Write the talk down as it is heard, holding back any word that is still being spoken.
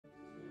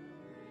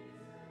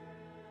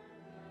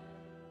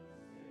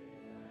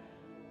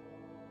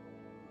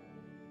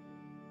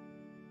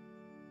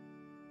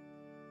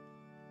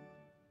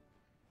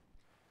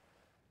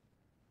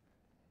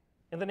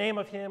In the name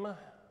of him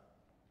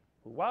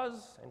who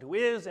was, and who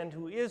is, and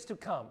who is to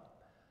come,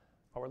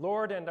 our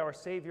Lord and our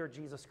Savior,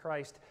 Jesus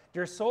Christ,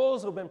 dear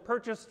souls who have been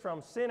purchased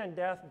from sin and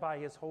death by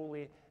his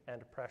holy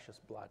and precious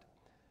blood.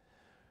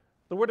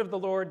 The word of the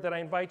Lord that I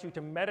invite you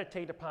to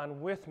meditate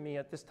upon with me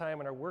at this time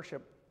in our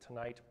worship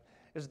tonight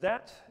is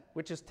that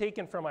which is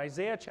taken from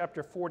Isaiah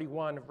chapter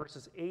 41,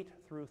 verses 8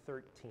 through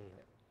 13.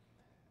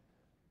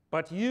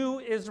 But you,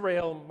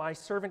 Israel, my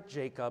servant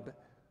Jacob,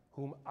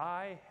 whom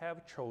I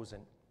have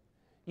chosen,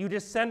 you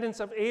descendants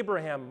of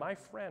Abraham, my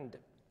friend,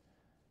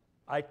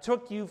 I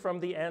took you from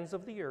the ends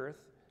of the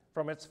earth,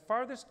 from its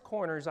farthest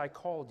corners I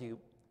called you.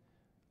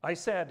 I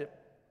said,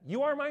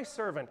 you are my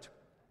servant.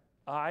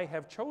 I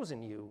have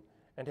chosen you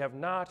and have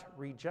not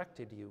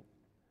rejected you.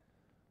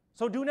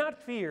 So do not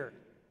fear,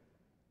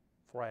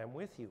 for I am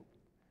with you.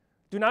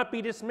 Do not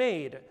be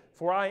dismayed,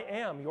 for I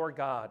am your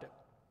God.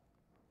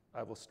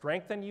 I will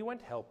strengthen you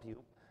and help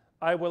you.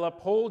 I will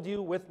uphold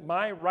you with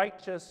my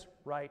righteous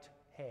right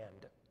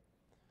hand.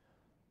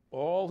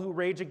 All who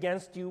rage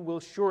against you will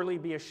surely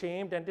be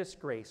ashamed and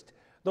disgraced.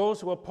 Those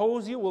who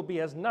oppose you will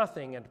be as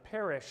nothing and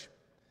perish.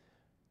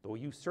 Though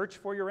you search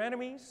for your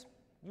enemies,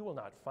 you will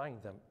not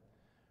find them.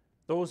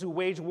 Those who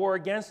wage war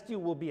against you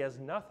will be as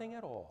nothing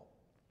at all.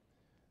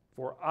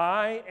 For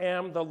I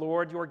am the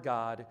Lord your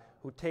God,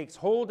 who takes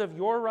hold of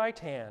your right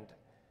hand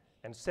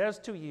and says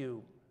to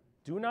you,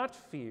 do not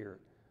fear,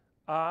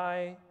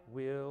 I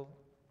will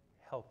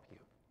help you.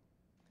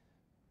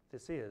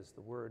 This is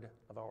the word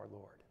of our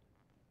Lord.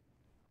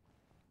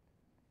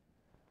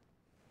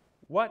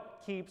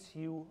 What keeps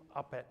you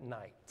up at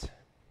night?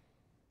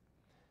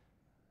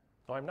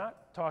 So I'm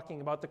not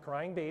talking about the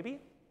crying baby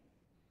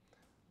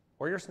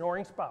or your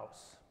snoring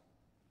spouse.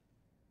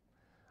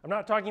 I'm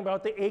not talking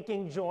about the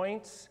aching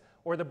joints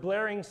or the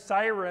blaring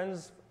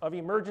sirens of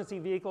emergency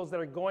vehicles that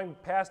are going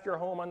past your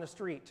home on the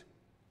street.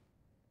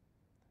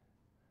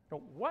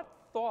 No, what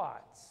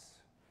thoughts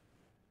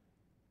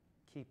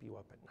keep you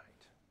up at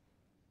night?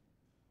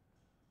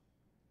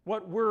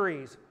 What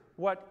worries?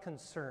 What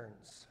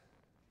concerns?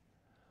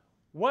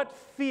 What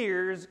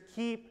fears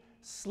keep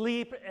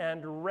sleep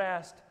and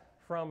rest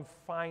from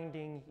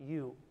finding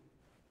you?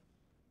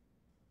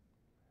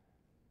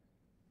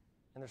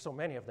 And there's so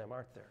many of them,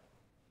 aren't there?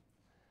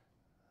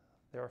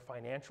 There are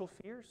financial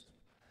fears.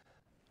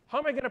 How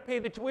am I going to pay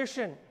the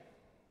tuition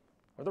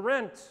or the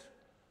rent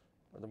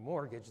or the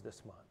mortgage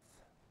this month?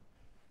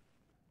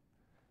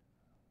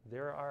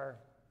 There are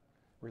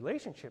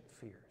relationship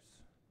fears.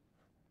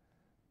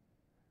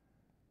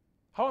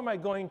 How am I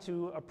going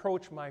to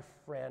approach my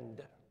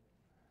friend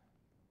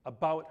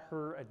about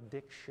her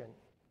addiction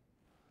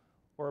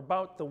or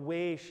about the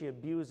way she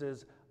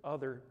abuses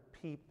other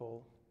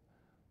people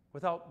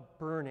without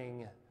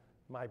burning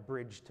my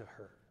bridge to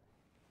her?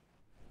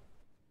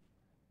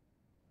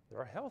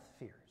 There are health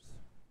fears.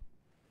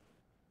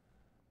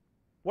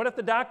 What if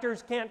the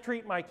doctors can't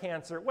treat my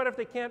cancer? What if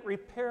they can't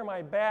repair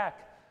my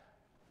back?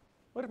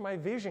 What if my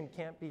vision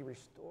can't be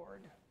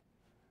restored?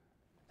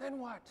 Then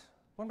what?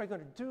 What am I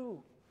going to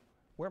do?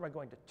 Where am I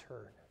going to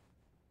turn?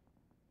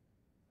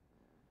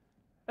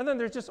 And then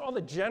there's just all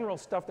the general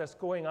stuff that's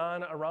going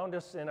on around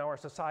us in our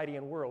society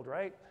and world,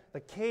 right?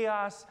 The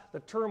chaos, the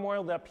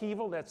turmoil, the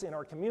upheaval that's in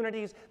our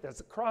communities, that's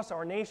across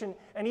our nation,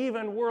 and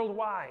even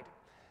worldwide.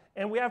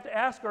 And we have to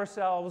ask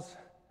ourselves,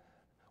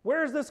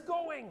 where is this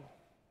going?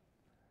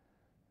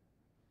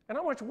 And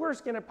how much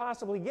worse can it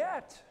possibly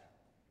get?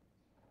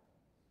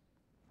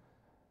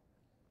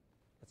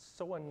 It's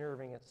so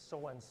unnerving, it's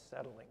so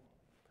unsettling.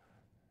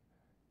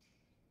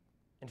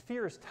 And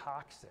fear is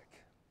toxic.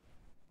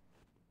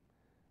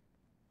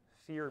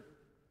 Fear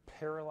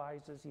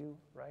paralyzes you,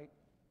 right?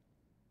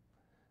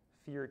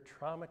 Fear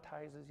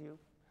traumatizes you.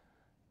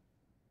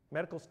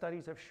 Medical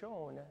studies have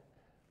shown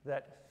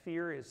that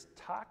fear is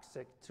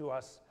toxic to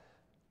us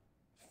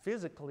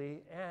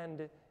physically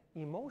and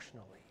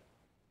emotionally.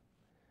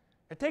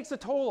 It takes a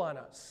toll on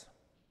us.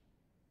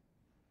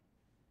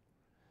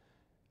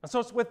 And so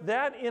it's with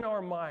that in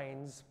our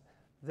minds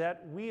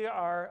that we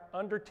are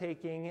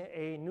undertaking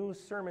a new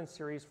sermon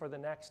series for the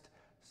next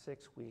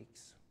 6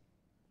 weeks.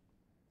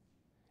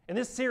 In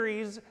this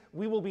series,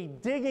 we will be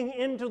digging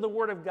into the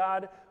Word of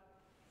God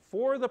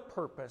for the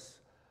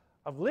purpose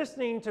of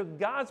listening to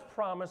God's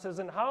promises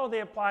and how they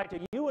apply to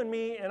you and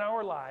me in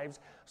our lives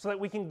so that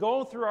we can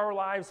go through our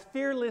lives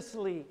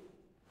fearlessly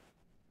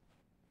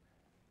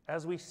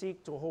as we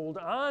seek to hold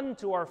on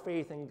to our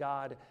faith in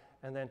God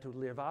and then to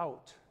live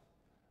out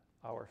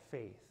our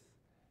faith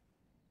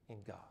in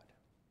God.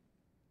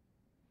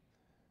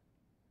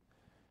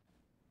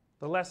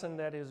 The lesson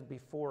that is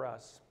before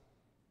us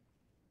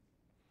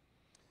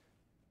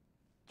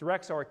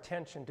directs our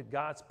attention to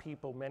God's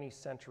people many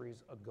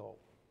centuries ago.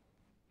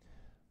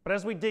 But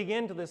as we dig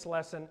into this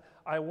lesson,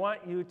 I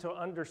want you to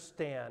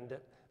understand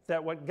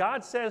that what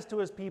God says to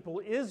his people,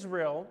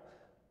 Israel,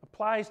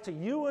 applies to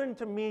you and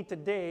to me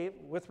today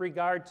with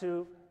regard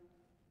to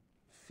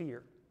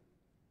fear.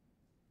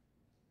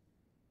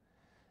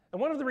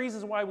 And one of the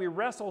reasons why we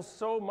wrestle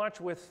so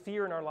much with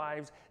fear in our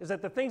lives is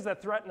that the things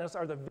that threaten us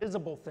are the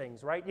visible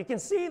things, right? You can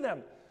see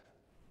them.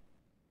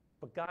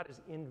 but God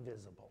is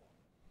invisible.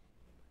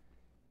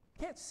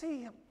 You can't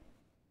see him.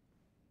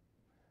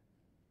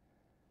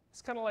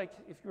 It's kind of like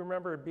if you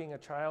remember being a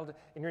child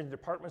and you're in the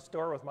department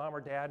store with mom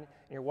or dad and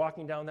you're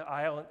walking down the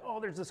aisle and, oh,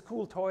 there's this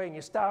cool toy, and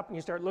you stop and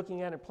you start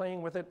looking at it,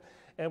 playing with it,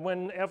 and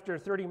when after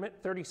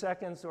 30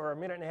 seconds or a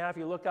minute and a half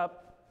you look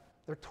up,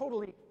 they're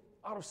totally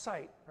out of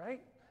sight, right?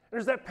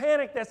 There's that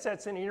panic that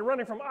sets in, and you're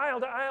running from aisle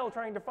to aisle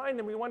trying to find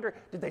them. You wonder,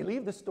 did they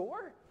leave the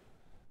store?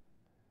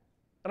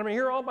 And I'm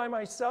here all by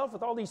myself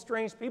with all these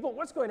strange people.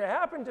 What's going to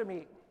happen to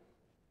me?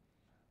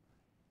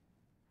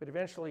 But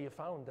eventually you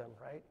found them,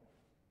 right?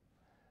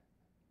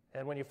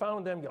 And when you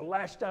found them, you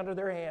latched onto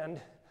their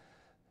hand.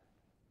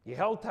 You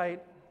held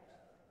tight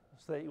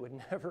so that you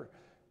would never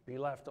be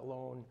left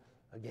alone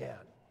again.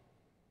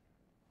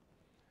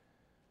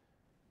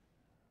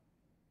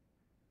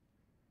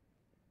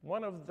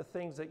 One of the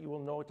things that you will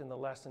note in the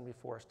lesson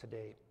before us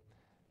today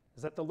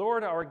is that the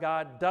Lord our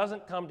God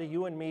doesn't come to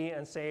you and me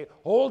and say,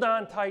 hold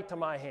on tight to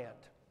my hand.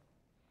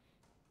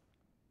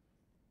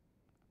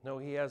 No,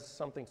 he has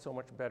something so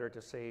much better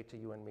to say to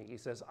you and me. He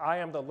says, I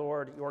am the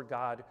Lord your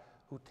God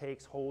who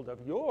takes hold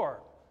of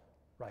your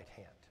right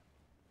hand.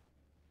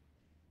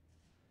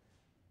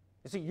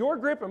 You see, your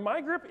grip and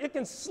my grip, it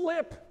can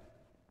slip.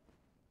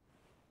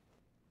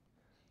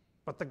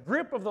 But the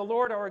grip of the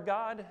Lord our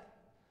God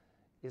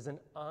is an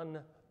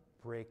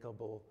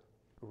unbreakable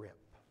grip.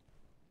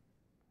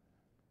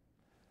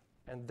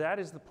 And that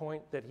is the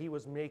point that he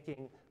was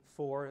making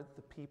for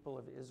the people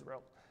of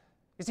Israel.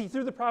 You see,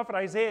 through the prophet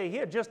Isaiah, he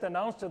had just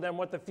announced to them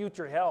what the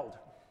future held.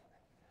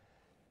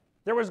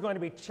 There was going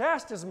to be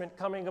chastisement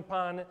coming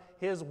upon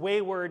his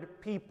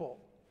wayward people.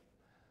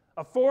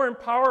 A foreign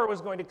power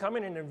was going to come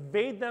in and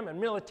invade them, and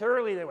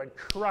militarily they would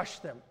crush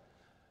them.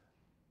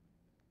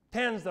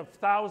 Tens of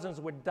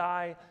thousands would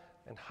die,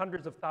 and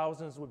hundreds of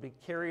thousands would be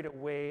carried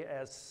away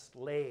as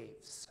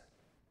slaves.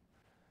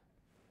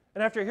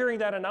 And after hearing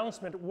that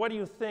announcement, what do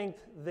you think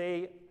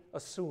they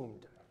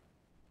assumed?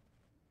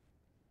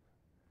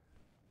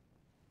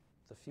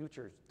 The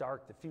future's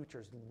dark, the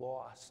future's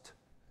lost.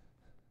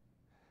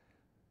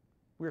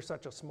 We're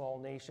such a small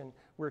nation.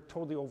 We're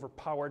totally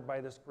overpowered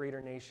by this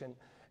greater nation.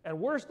 And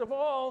worst of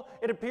all,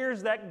 it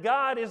appears that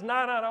God is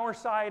not on our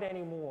side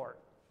anymore.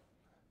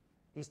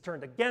 He's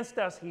turned against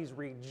us. He's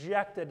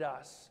rejected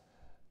us.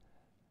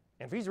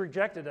 And if he's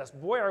rejected us,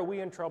 boy, are we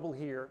in trouble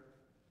here.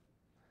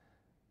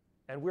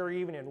 And we're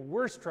even in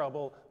worse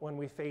trouble when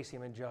we face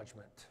him in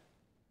judgment.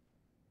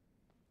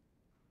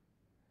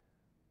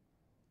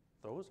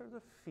 Those are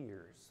the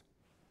fears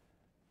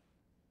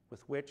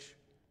with which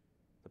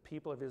the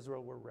people of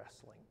Israel were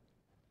wrestling.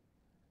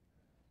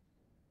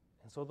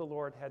 And so the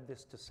Lord had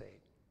this to say,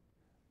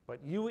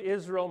 but you,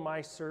 Israel,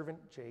 my servant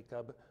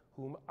Jacob,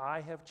 whom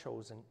I have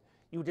chosen,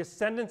 you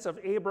descendants of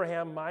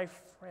Abraham, my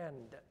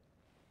friend.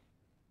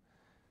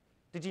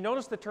 Did you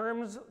notice the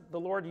terms the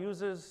Lord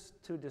uses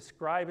to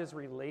describe his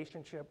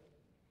relationship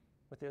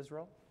with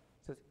Israel?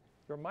 He says,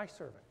 you're my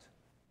servant.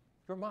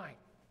 You're mine,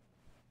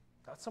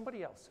 not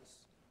somebody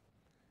else's.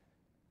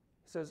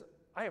 He says,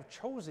 I have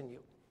chosen you.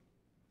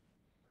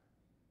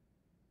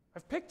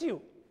 I've picked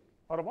you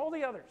out of all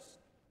the others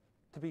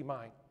to be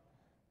mine.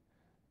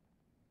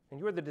 And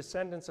you are the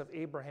descendants of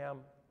Abraham,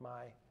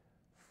 my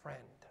friend.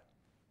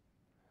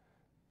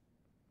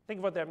 Think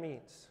of what that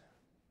means.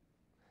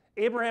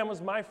 Abraham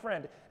was my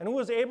friend. And who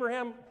was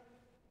Abraham?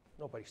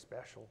 Nobody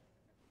special.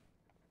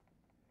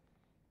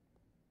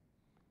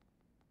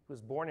 He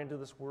was born into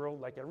this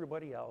world like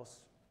everybody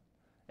else,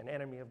 an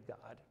enemy of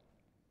God.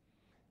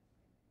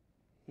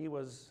 He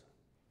was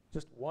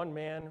just one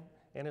man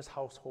in his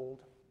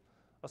household,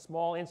 a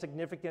small,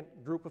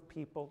 insignificant group of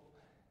people.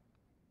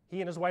 He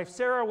and his wife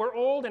Sarah were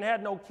old and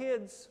had no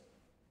kids.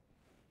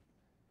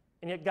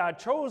 And yet God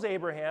chose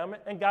Abraham,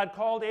 and God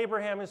called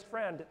Abraham his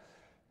friend.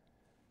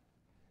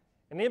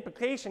 And the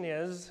implication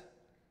is,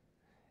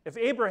 if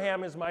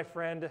Abraham is my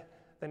friend,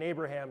 then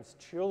Abraham's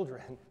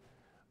children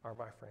are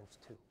my friends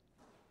too.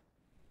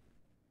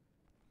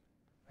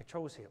 I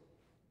chose him,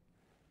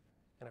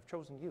 and I've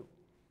chosen you.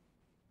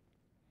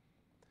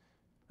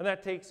 And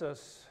that takes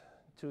us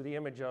to the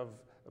image of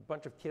a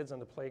bunch of kids on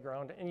the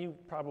playground, and you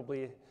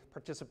probably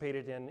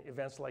participated in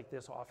events like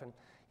this often.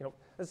 You know,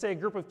 let's say a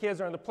group of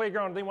kids are on the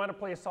playground, they want to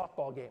play a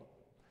softball game.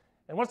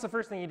 And what's the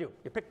first thing you do?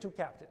 You pick two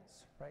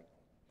captains, right?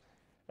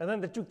 And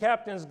then the two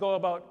captains go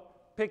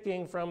about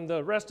picking from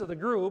the rest of the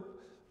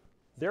group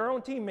their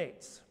own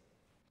teammates.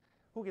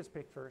 Who gets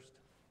picked first?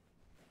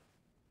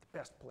 The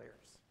best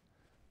players.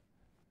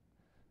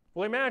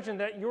 Well, imagine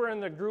that you're in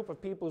the group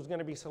of people who's going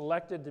to be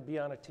selected to be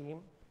on a team,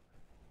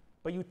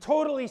 but you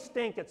totally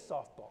stink at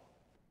softball.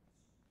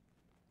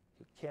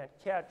 You can't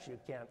catch, you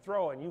can't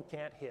throw, and you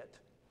can't hit.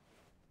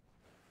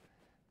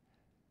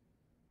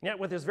 Yet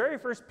with his very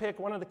first pick,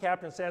 one of the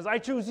captains says, I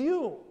choose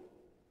you.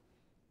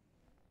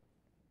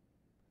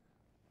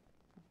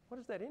 What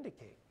does that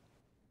indicate?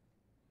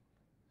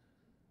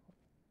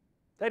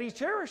 That he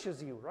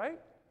cherishes you, right?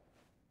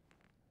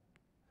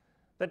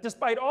 That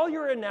despite all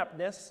your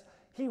ineptness,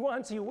 he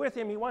wants you with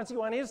him. He wants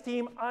you on his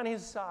team, on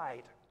his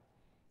side.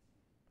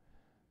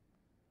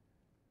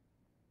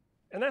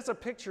 And that's a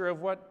picture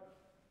of what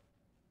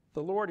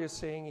the Lord is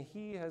saying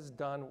he has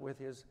done with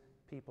his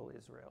people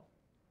Israel.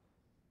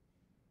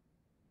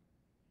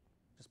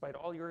 Despite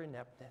all your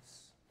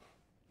ineptness,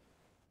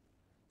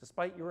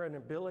 despite your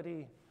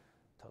inability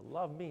to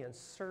love me and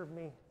serve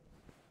me,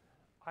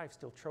 I've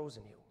still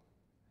chosen you.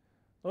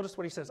 Notice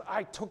what he says.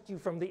 I took you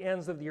from the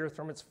ends of the earth,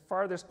 from its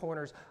farthest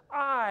corners.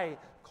 I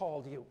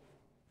called you.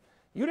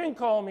 You didn't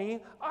call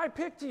me. I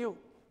picked you.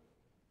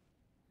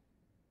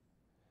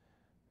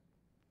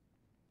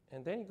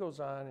 And then he goes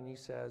on and he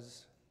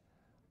says,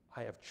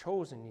 I have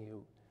chosen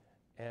you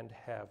and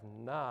have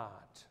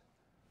not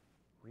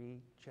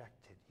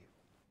rejected you.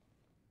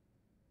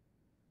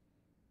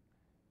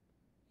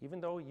 Even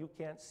though you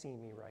can't see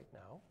me right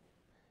now,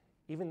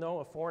 even though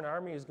a foreign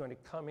army is going to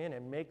come in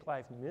and make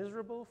life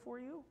miserable for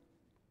you,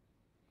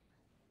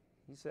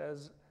 he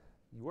says,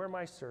 you are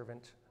my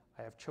servant.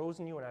 I have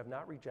chosen you and I have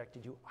not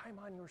rejected you. I'm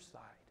on your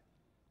side.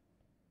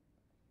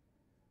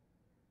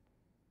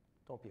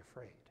 Don't be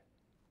afraid.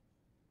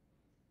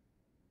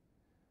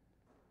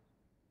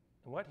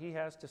 And what he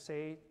has to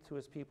say to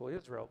his people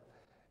Israel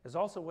is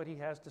also what he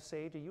has to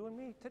say to you and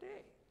me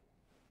today.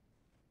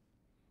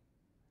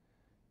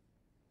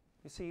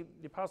 You see,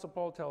 the Apostle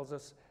Paul tells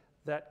us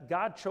that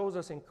God chose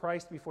us in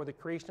Christ before the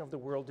creation of the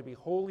world to be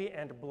holy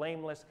and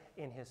blameless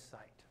in his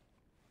sight.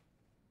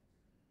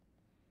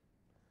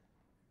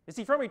 You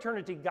see, from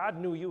eternity, God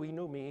knew you, he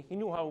knew me, he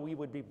knew how we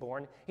would be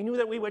born. He knew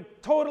that we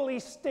would totally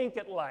stink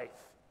at life,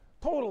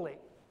 totally.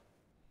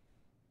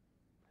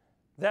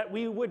 That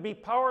we would be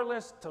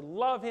powerless to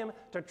love him,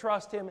 to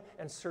trust him,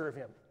 and serve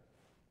him.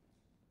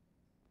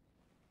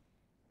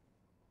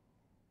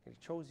 He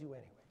chose you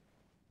anyway.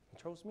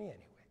 He chose me anyway.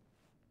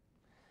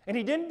 And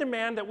he didn't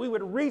demand that we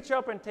would reach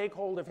up and take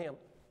hold of him.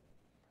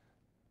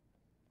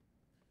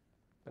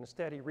 But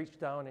instead, he reached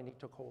down and he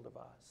took hold of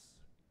us.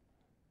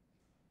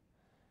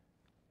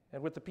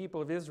 And with the people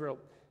of Israel,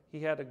 he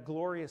had a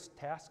glorious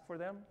task for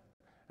them,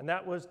 and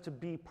that was to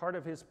be part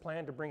of his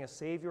plan to bring a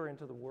Savior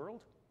into the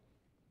world.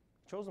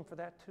 He chose them for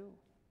that too.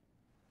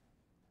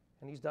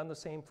 And he's done the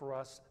same for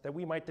us, that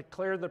we might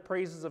declare the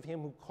praises of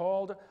him who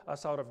called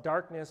us out of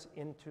darkness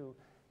into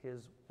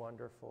his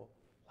wonderful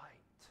light.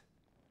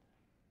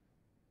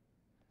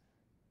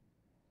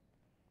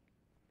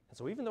 And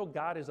so even though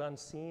God is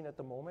unseen at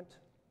the moment,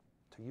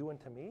 to you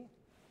and to me,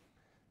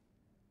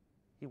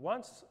 he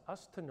wants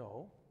us to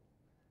know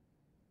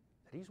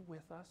that he's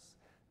with us,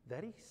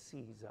 that he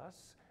sees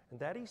us, and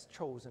that he's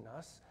chosen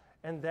us,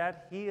 and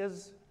that he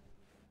is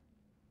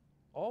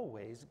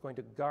always going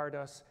to guard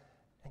us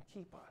and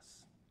keep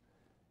us.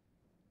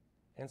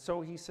 And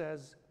so he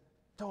says,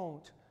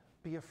 don't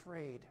be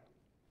afraid.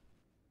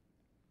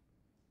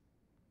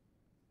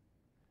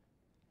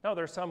 Now,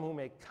 there are some who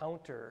may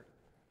counter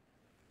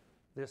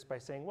this by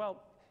saying,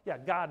 well, yeah,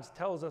 God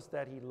tells us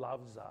that he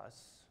loves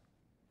us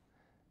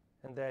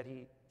and that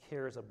he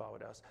cares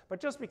about us. But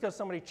just because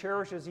somebody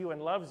cherishes you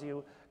and loves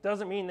you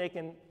doesn't mean they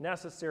can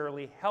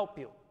necessarily help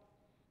you.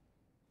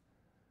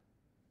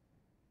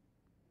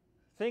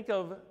 Think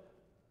of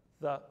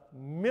the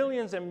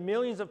millions and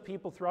millions of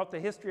people throughout the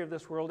history of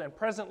this world and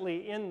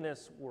presently in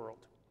this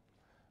world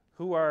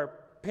who are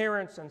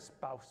parents and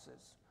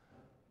spouses,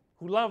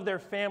 who love their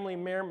family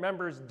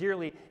members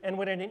dearly and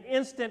would in an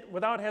instant,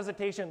 without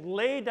hesitation,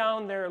 lay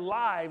down their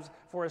lives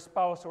for a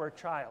spouse or a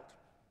child.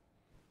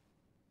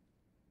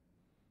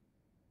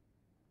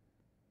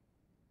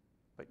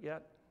 But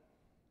yet,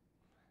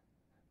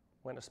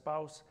 when a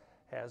spouse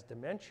has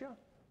dementia,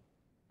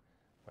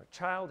 when a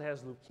child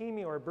has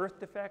leukemia or a birth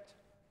defect,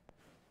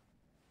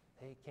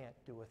 they can't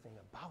do a thing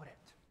about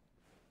it.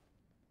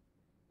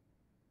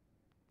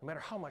 No matter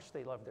how much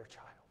they love their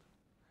child,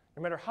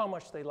 no matter how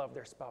much they love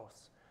their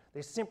spouse,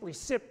 they simply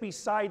sit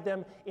beside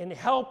them in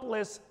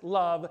helpless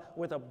love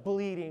with a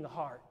bleeding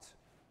heart.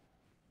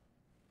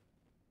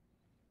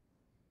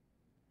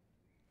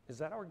 Is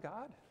that our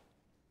God?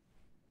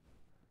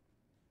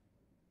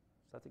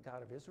 Is that the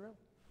God of Israel?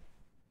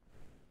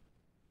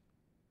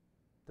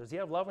 Does he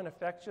have love and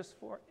affection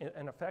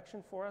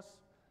for us,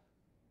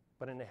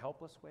 but in a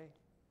helpless way?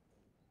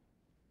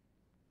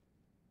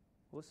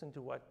 Listen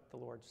to what the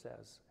Lord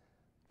says.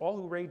 All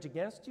who rage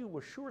against you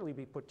will surely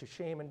be put to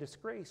shame and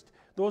disgraced.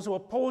 Those who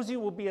oppose you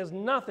will be as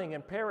nothing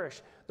and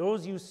perish. Though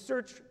you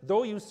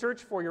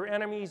search for your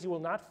enemies, you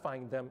will not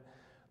find them.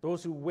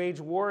 Those who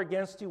wage war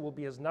against you will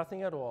be as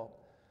nothing at all.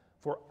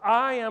 For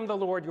I am the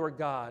Lord your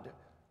God,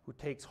 who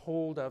takes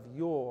hold of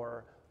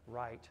your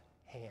right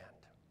hand.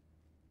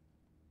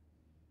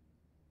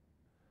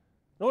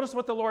 Notice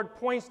what the Lord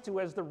points to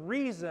as the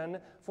reason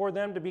for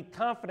them to be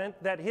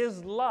confident that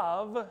his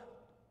love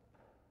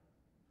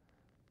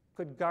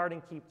could guard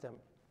and keep them.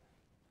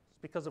 It's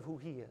because of who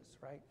he is,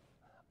 right?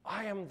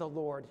 I am the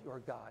Lord your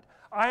God.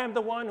 I am the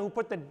one who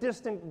put the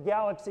distant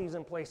galaxies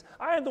in place.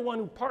 I am the one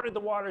who parted the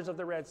waters of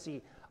the Red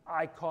Sea.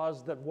 I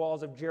caused the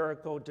walls of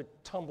Jericho to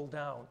tumble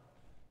down.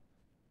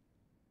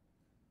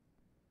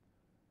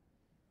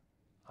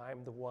 I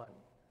am the one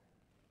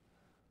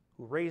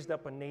who raised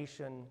up a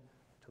nation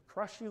to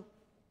crush you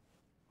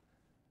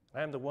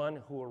I am the one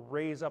who will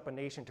raise up a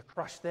nation to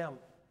crush them,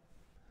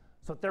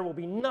 so that there will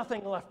be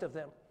nothing left of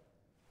them,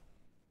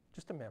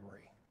 just a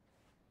memory.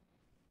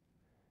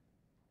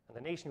 And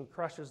the nation who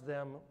crushes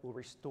them will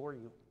restore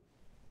you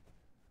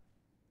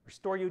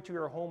to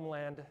your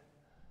homeland,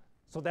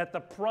 so that the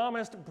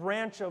promised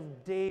branch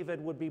of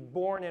David would be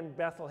born in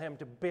Bethlehem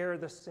to bear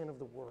the sin of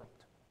the world.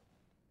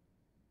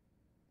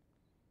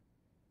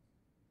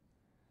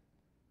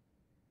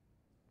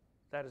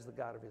 That is the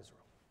God of Israel.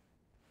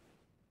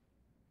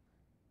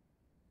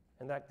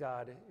 And that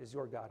God is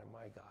your God and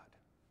my God.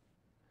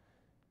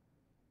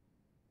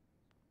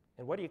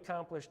 And what he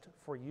accomplished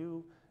for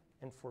you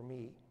and for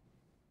me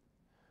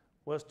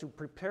was to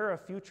prepare a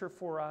future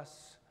for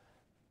us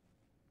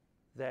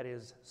that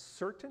is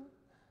certain,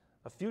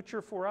 a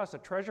future for us, a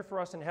treasure for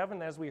us in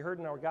heaven, as we heard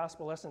in our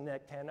gospel lesson,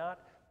 that cannot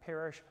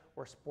perish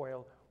or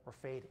spoil or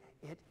fade.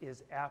 It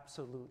is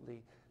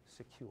absolutely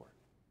secure.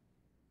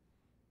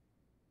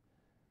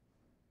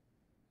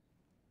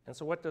 And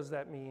so what does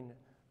that mean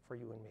for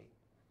you and me?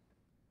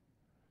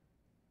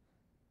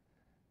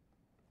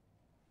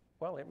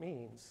 Well, it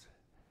means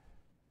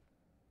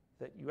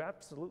that you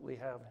absolutely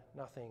have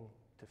nothing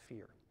to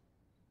fear.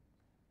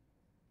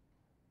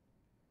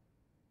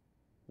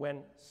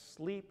 When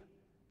sleep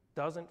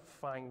doesn't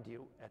find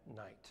you at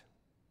night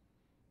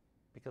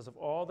because of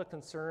all the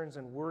concerns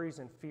and worries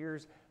and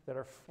fears that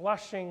are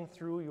flushing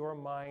through your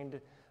mind,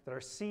 that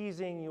are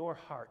seizing your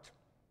heart,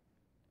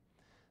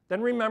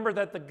 then remember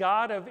that the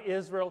God of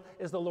Israel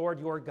is the Lord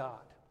your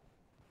God.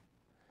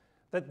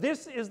 That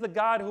this is the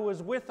God who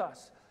is with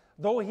us.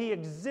 Though he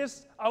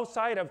exists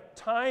outside of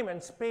time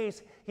and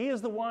space, he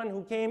is the one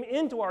who came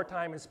into our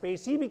time and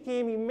space. He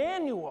became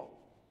Emmanuel.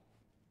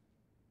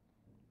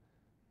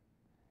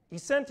 He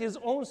sent his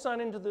own son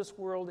into this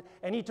world,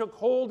 and he took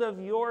hold of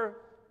your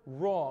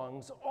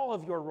wrongs, all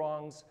of your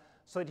wrongs,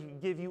 so that he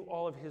could give you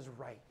all of his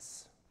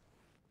rights.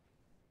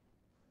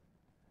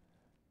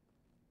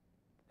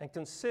 And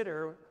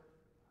consider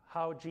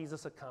how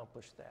Jesus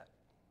accomplished that.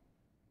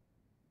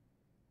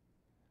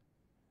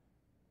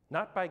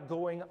 Not by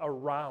going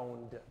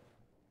around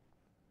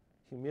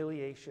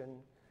humiliation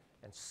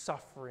and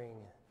suffering,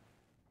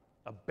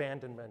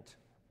 abandonment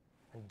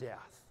and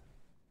death,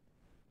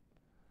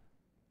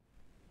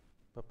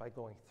 but by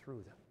going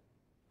through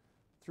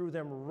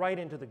them right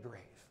into the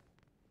grave.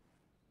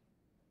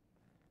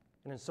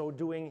 And in so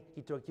doing,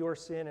 he took your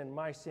sin and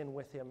my sin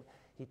with him.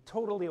 He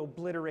totally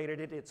obliterated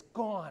it. It's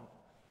gone.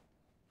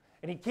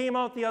 And he came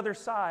out the other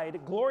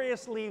side,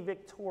 gloriously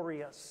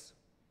victorious.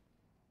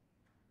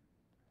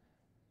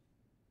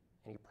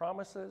 And he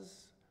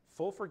promises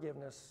full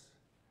forgiveness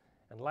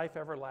and life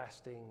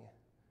everlasting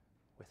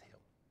with him.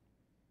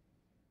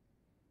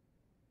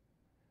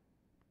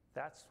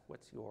 That's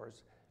what's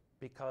yours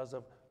because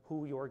of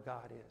who your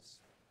God is.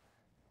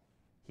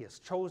 He has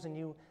chosen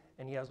you,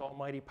 and he has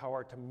almighty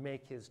power to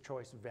make his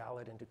choice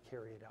valid and to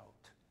carry it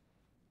out.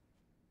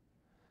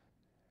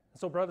 And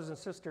so, brothers and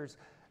sisters,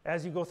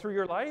 as you go through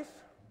your life,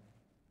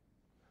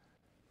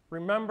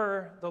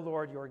 remember the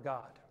Lord your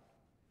God.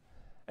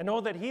 And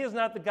know that he is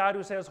not the God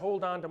who says,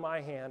 hold on to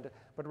my hand,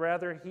 but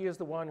rather he is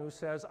the one who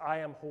says, I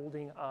am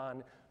holding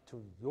on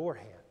to your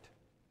hand.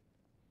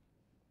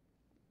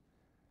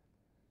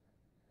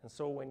 And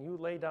so when you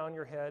lay down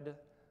your head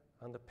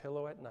on the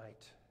pillow at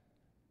night,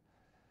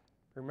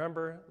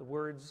 remember the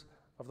words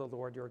of the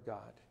Lord your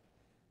God.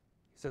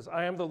 He says,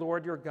 I am the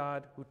Lord your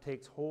God who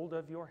takes hold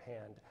of your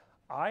hand.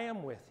 I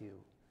am with you.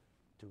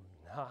 Do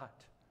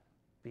not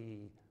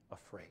be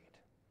afraid.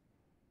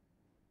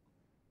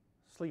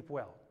 Sleep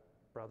well,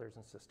 brothers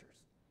and sisters.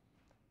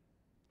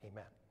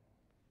 Amen.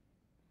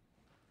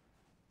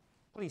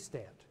 Please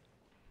stand.